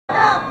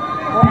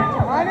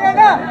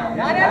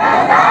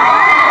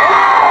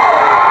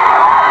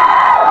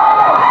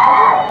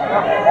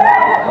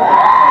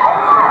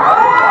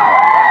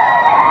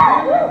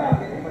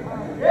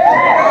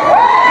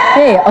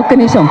ఒక్క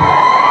నిమిషం.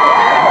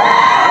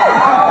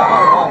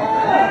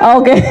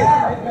 ఓకే,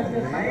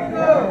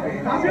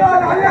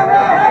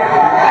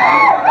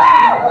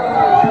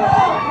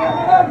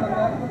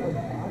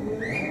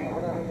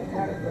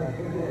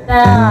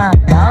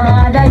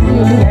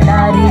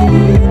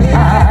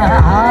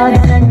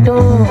 ఆగనంటూ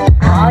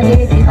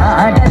ఆగేటి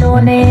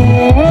ఆటలోనే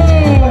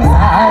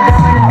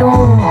ఆగనంటూ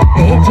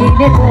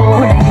పేజీలే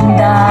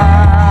తోడైందా.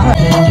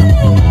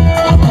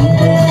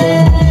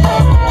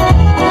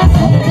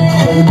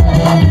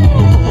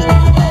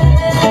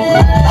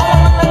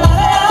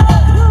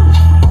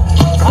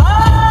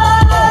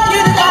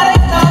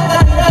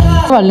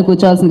 వాళ్ళని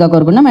కూర్చోవాల్సిందిగా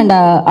కోరుకున్నాం. అండ్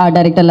ఆ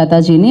డైరెక్టర్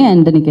లతాజీని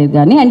అండ్ నికేత్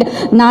గారిని అండ్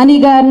నాని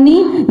గారిని,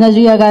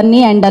 నజ్రియా గారిని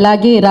అండ్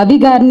అలాగే రవి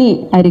గారిని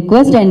I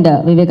request and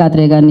Vivek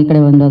Athreya గారిని ఇక్కడ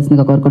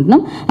ఉండవలసిందిగా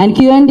కోరుకుంటున్నాం. And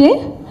Q&A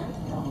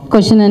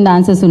question and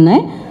answers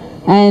ఉన్నాయి.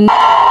 And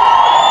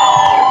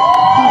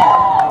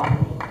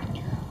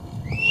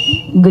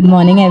good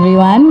morning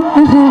everyone.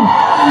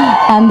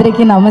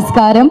 అందరికీ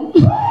నమస్కారం.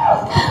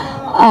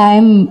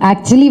 I'm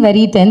actually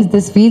very tense.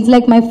 This feels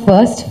like my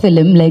first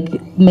film, like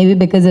maybe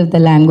because of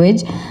the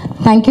language.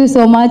 Thank you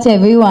so much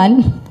everyone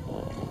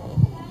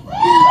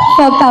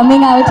for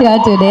coming out here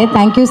today.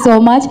 Thank you so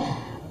much.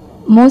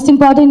 Most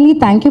importantly,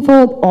 thank you for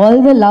all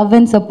the love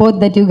and support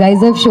that you guys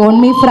have shown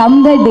me from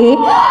the day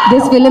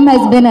this film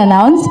has been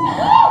announced.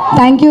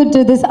 Thank you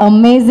to this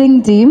amazing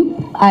team.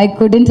 I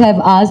couldn't have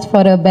asked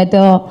for a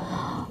better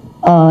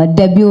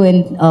debut in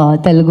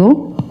Telugu.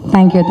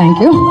 Thank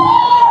you.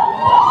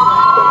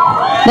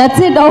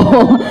 That's it.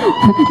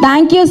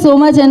 Thank you so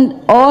much and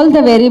all the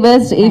very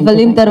best. ఈ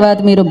film తర్వాత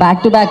మీరు back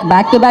to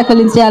back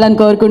films చేయాలని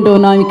కోరుకుంటూ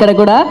ఉన్నాం ఇక్కడ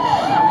కూడా.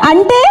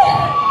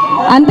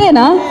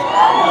 అంతేనా?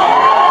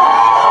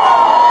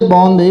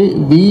 బాగుంది.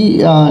 వి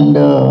అండ్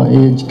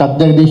ఈ టక్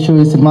జగదీష్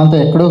ఈ సినిమాతో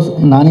ఎక్కడో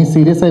నాని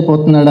సీరియస్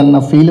అయిపోతున్నాడు అన్న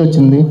ఫీల్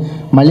వచ్చింది.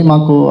 మళ్ళీ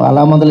మాకు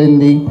అలా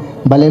మొదలైంది.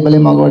 భలే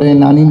మగోడే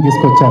నానిని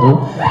తీసుకొచ్చారు.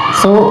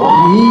 సో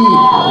ఈ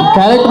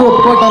క్యారెక్టర్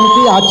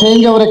ఒప్పుకోవటానికి ఆ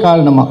చేంజ్ ఎవరే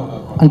కారణమా,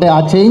 అంటే ఆ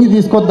చేంజ్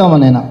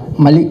తీసుకొద్దామనేనా?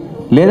 మళ్ళీ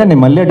లేదండి,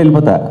 మళ్ళీ అటు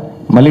వెళ్ళిపోతా,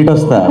 మళ్ళీ ఇటు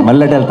వస్తా,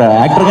 మళ్ళీ అటు వెళ్తా.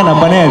 యాక్టర్గా నా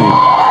పనే అది.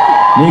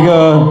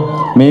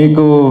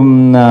 మీకు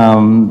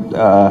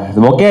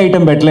ఒకే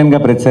ఐటెం పెట్టలేనుగా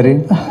ప్రతిసారి,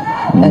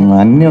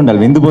 అన్నీ ఉండాలి,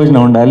 విందు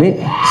భోజనం ఉండాలి.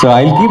 So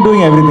I will keep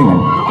doing everything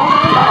అండి.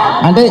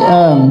 అంటే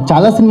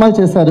చాలా సినిమాలు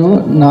చేశారు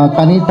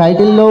కానీ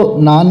టైటిల్లో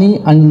నాని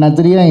అండ్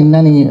నజరియా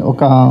ఇన్నని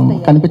ఒక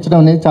కనిపించడం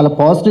అనేది చాలా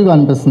పాజిటివ్గా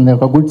అనిపిస్తుంది,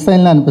 ఒక గుడ్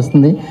సైన్లా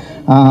అనిపిస్తుంది.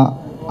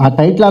 ఆ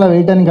టైటిల్ అలా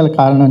వేయడానికి గల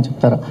కారణం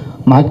చెప్తారా?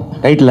 మాకు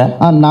title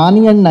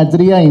Nani and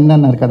Nazriya in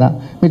అన్నారు కదా,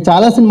 మీరు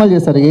చాలా సినిమాలు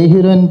చేశారు, ఏ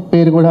హీరోయిన్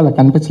పేరు కూడా అలా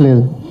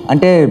కనిపించలేదు.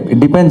 అంటే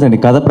డిపెండ్స్ అండి,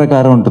 కథ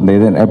ప్రకారం ఉంటుంది.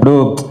 ఇప్పుడు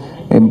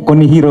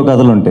కొన్ని హీరో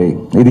కథలు ఉంటాయి,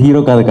 ఇది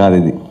హీరో కథ కాదు,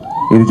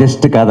 ఇది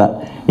జస్ట్ కథ.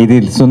 ఇది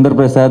సుందర్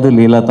ప్రసాద్,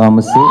 లీలా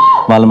థామస్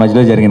వాళ్ళ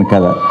మధ్యలో జరిగిన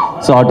కథ.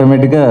 సో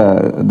ఆటోమేటిక్గా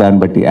దాన్ని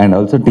బట్టి అండ్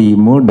ఆల్సో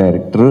టీము,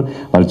 డైరెక్టర్,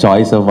 వాళ్ళ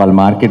చాయిస్ ఆఫ్ వాళ్ళ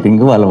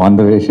మార్కెటింగ్, వాళ్ళ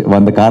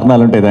 100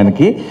 కారణాలు ఉంటాయి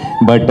దానికి.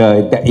 బట్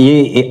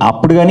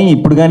అప్పుడు కానీ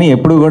ఇప్పుడు కానీ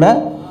ఎప్పుడు కూడా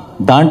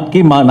దానికి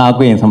నాకు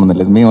ఏం సంబంధం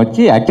లేదు. మేము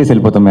వచ్చి యాక్ట్ చేసి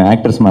వెళ్ళిపోతాం, మేము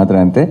యాక్టర్స్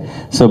మాత్రమే, అంతే.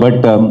 సో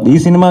బట్ ఈ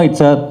సినిమా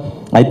ఇట్స్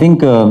ఐ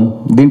థింక్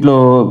దీంట్లో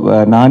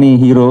నాని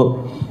హీరో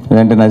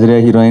లేదంటే నజరియా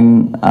హీరోయిన్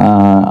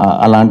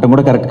అలా అంటాం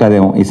కూడా కరెక్ట్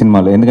కాదేమో ఈ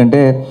సినిమాలో.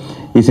 ఎందుకంటే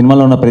ఈ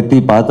సినిమాలో ఉన్న ప్రతి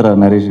పాత్ర,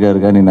 నరేష్ గారు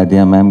కానీ,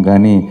 నదియా మ్యామ్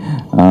కానీ,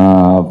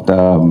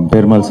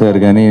 పెరుమల్ సార్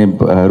కానీ,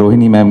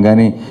 రోహిణి మ్యామ్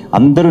కానీ,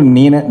 అందరూ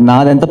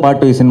నాదెంత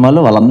పార్ట్ ఈ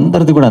సినిమాలో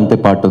వాళ్ళందరిది కూడా అంతే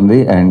పార్ట్ ఉంది.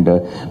 అండ్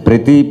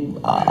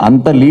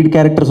అంత లీడ్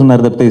క్యారెక్టర్స్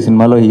ఉన్నారు తప్పితే ఈ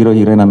సినిమాలో హీరో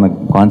హీరోయిన్ అన్న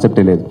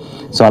కాన్సెప్టే లేదు.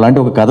 సో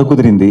అలాంటి ఒక కథ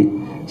కుదిరింది.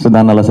 సో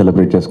దాన్ని అలా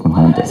సెలబ్రేట్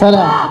చేసుకుంటున్నాం అంతే. Sir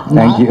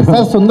thank you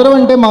sir. సుందరం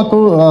అంటే మాకు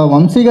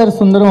వంశీ గారి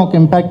సుందరం ఒక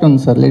ఇంపాక్ట్ ఉంది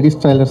సార్. లేడీస్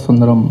ట్రైలర్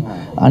సుందరం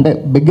అంటే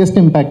బిగ్గెస్ట్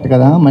ఇంపాక్ట్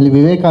కదా. మళ్ళీ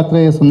వివేక్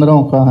ఆత్రేయ సుందరం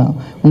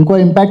ఇంకో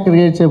ఇంపాక్ట్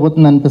క్రియేట్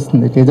చేయబోతుంది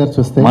అనిపిస్తుంది టీజర్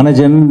చూస్తే. మన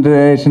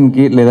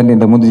జనరేషన్కి లేదంటే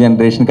ఇంతకుముందు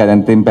జనరేషన్కి అది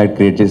ఎంత ఇంపాక్ట్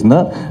క్రియేట్ చేసిందో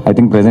ఐ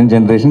థింక్ ప్రెసెంట్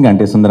జనరేషన్కి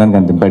అంటే సుందరానికి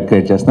అంత ఇంపాక్ట్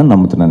క్రియేట్ చేస్తుందని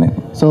నమ్ముతున్నాను.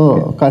 సో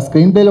ఒక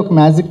స్క్రీన్ ప్లేలో ఒక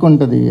మ్యాజిక్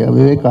ఉంటుంది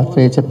వివేక్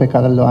ఆత్రేయ చెప్పే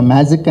కథల్లో. ఆ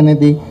మ్యాజిక్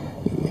అనేది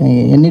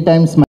ఎనీ టైమ్స్